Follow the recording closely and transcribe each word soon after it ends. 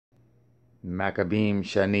Maccabim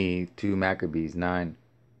Shani, 2 Maccabees 9.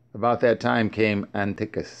 About that time came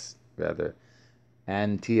Antiochus,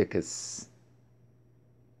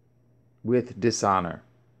 with dishonor,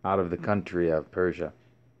 out of the country of Persia.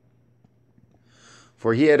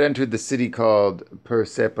 For he had entered the city called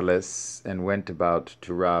Persepolis, and went about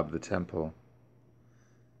to rob the temple,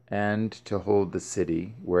 and to hold the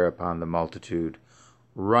city, whereupon the multitude,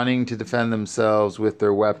 running to defend themselves with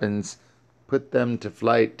their weapons, put them to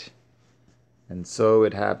flight. And so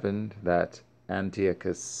it happened that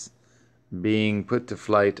Antiochus, being put to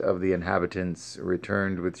flight of the inhabitants,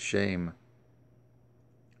 returned with shame.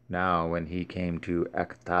 Now when he came to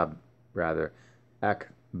Ecbatani,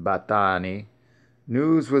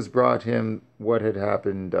 news was brought him what had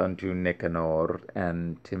happened unto Nicanor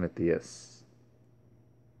and Timotheus.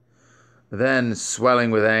 Then, swelling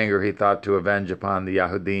with anger, he thought to avenge upon the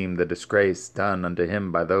Yahudim the disgrace done unto him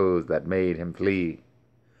by those that made him flee.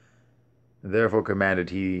 Therefore commanded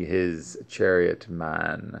he his chariot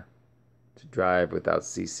man to drive without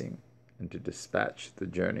ceasing, and to dispatch the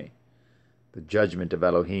journey, the judgment of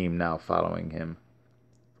Elohim now following him.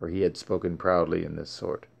 For he had spoken proudly in this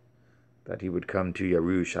sort, that he would come to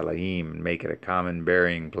Yerushalayim, and make it a common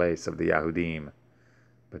burying place of the Yahudim.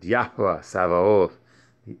 But Yahweh Sabaoth,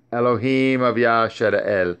 the Elohim of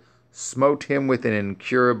Yashara'el, smote him with an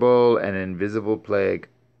incurable and invisible plague.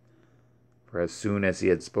 For as soon as he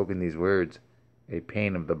had spoken these words, a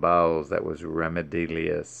pain of the bowels that was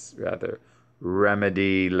remediless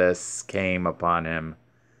came upon him,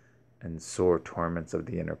 and sore torments of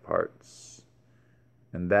the inner parts.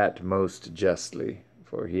 And that most justly,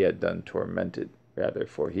 for he had tormented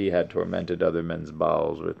other men's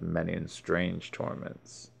bowels with many and strange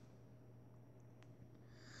torments.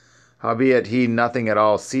 Howbeit he nothing at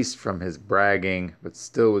all ceased from his bragging, but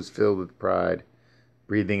still was filled with pride,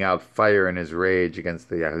 breathing out fire in his rage against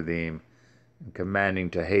the Yahudim, and commanding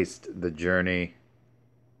to haste the journey.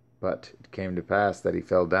 But it came to pass that he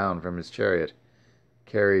fell down from his chariot,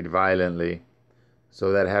 carried violently,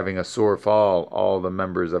 so that having a sore fall, all the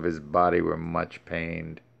members of his body were much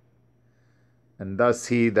pained. And thus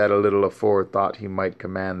he that a little afore thought he might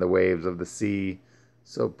command the waves of the sea,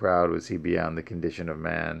 so proud was he beyond the condition of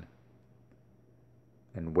man,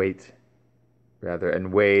 and weigh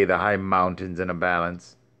the high mountains in a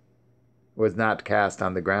balance, was not cast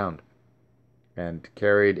on the ground, and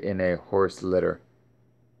carried in a horse litter,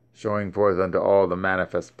 showing forth unto all the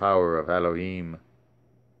manifest power of Elohim,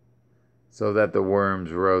 so that the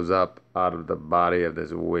worms rose up out of the body of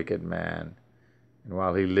this wicked man, and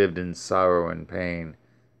while he lived in sorrow and pain,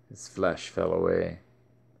 his flesh fell away,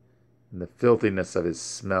 and the filthiness of his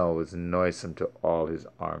smell was noisome to all his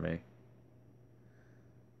army.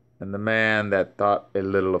 And the man that thought a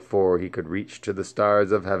little afore he could reach to the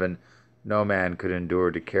stars of heaven, no man could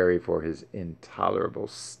endure to carry for his intolerable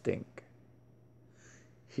stink.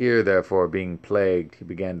 Here, therefore, being plagued, he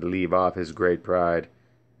began to leave off his great pride,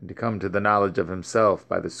 and to come to the knowledge of himself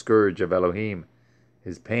by the scourge of Elohim,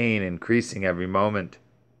 his pain increasing every moment.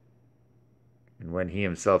 And when he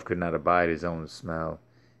himself could not abide his own smell,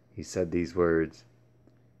 he said these words: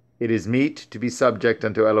 It is meet to be subject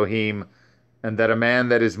unto Elohim, and that a man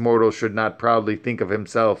that is mortal should not proudly think of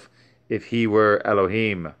himself if he were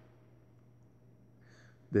Elohim.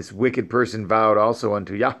 This wicked person vowed also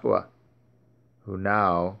unto Yahweh, who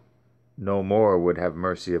now no more would have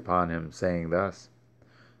mercy upon him, saying thus,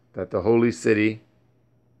 that the holy city,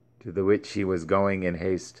 to the which he was going in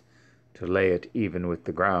haste, to lay it even with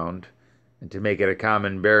the ground, and to make it a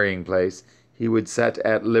common burying place, he would set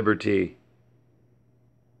at liberty.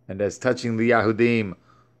 And as touching the Yahudim,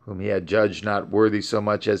 whom he had judged not worthy so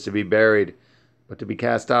much as to be buried, but to be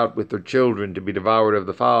cast out with their children to be devoured of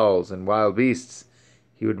the fowls and wild beasts,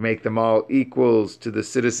 he would make them all equals to the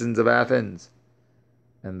citizens of Athens.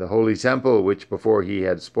 And the holy temple, which before he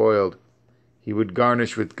had spoiled, he would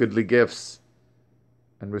garnish with goodly gifts,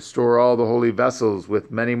 and restore all the holy vessels with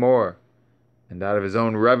many more, and out of his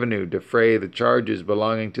own revenue defray the charges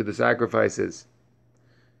belonging to the sacrifices.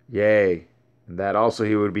 Yea, and that also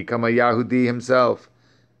he would become a Yahudi himself,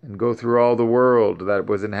 and go through all the world that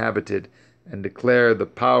was inhabited, and declare the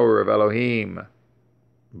power of Elohim.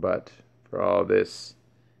 But for all this,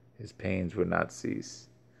 his pains would not cease,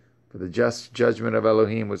 for the just judgment of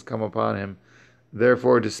Elohim was come upon him.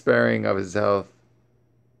 Therefore, despairing of his health,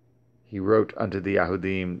 he wrote unto the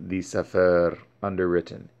Yahudim the Sefer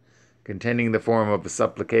underwritten, containing the form of a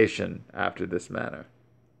supplication after this manner: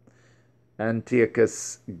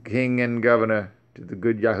 Antiochus, king and governor, to the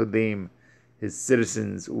good Yahudim, his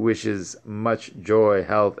citizens, wishes much joy,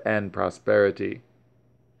 health, and prosperity.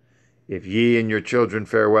 If ye and your children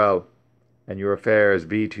fare well, and your affairs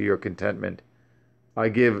be to your contentment. I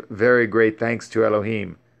give very great thanks to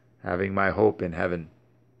Elohim, having my hope in heaven.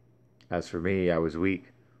 As for me, I was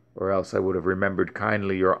weak, or else I would have remembered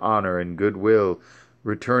kindly your honor and good will,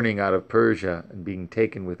 returning out of Persia and being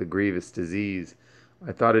taken with a grievous disease.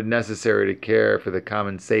 I thought it necessary to care for the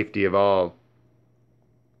common safety of all,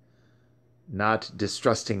 not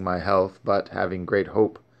distrusting my health, but having great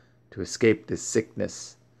hope to escape this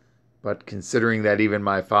sickness, but considering that even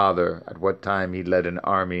my father, at what time he led an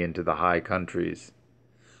army into the high countries,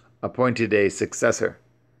 appointed a successor,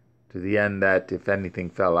 to the end that if anything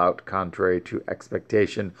fell out contrary to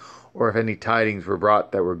expectation, or if any tidings were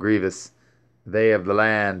brought that were grievous, they of the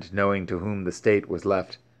land, knowing to whom the state was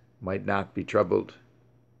left, might not be troubled.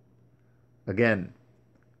 Again,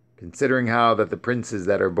 considering how that the princes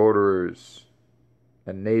that are borderers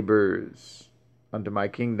and neighbors unto my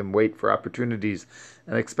kingdom wait for opportunities,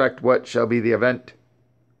 and expect what shall be the event,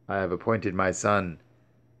 I have appointed my son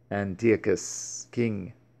Antiochus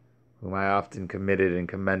king, whom I often committed and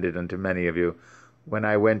commended unto many of you, when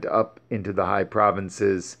I went up into the high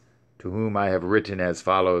provinces, to whom I have written as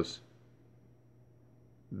follows.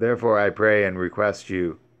 Therefore I pray and request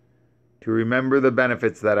you to remember the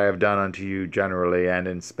benefits that I have done unto you generally and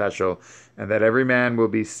in special, and that every man will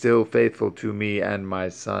be still faithful to me and my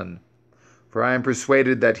son. For I am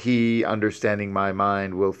persuaded that he, understanding my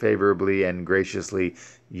mind, will favorably and graciously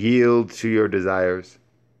yield to your desires.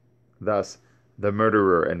 Thus, the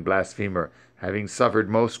murderer and blasphemer, having suffered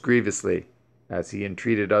most grievously, as he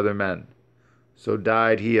entreated other men, so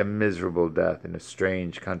died he a miserable death in a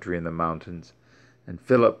strange country in the mountains. And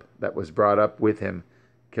Philip, that was brought up with him,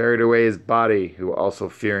 carried away his body, who also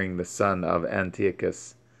fearing the son of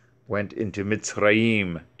Antiochus, went into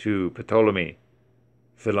Mitzrayim to Ptolemy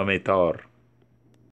Philometor,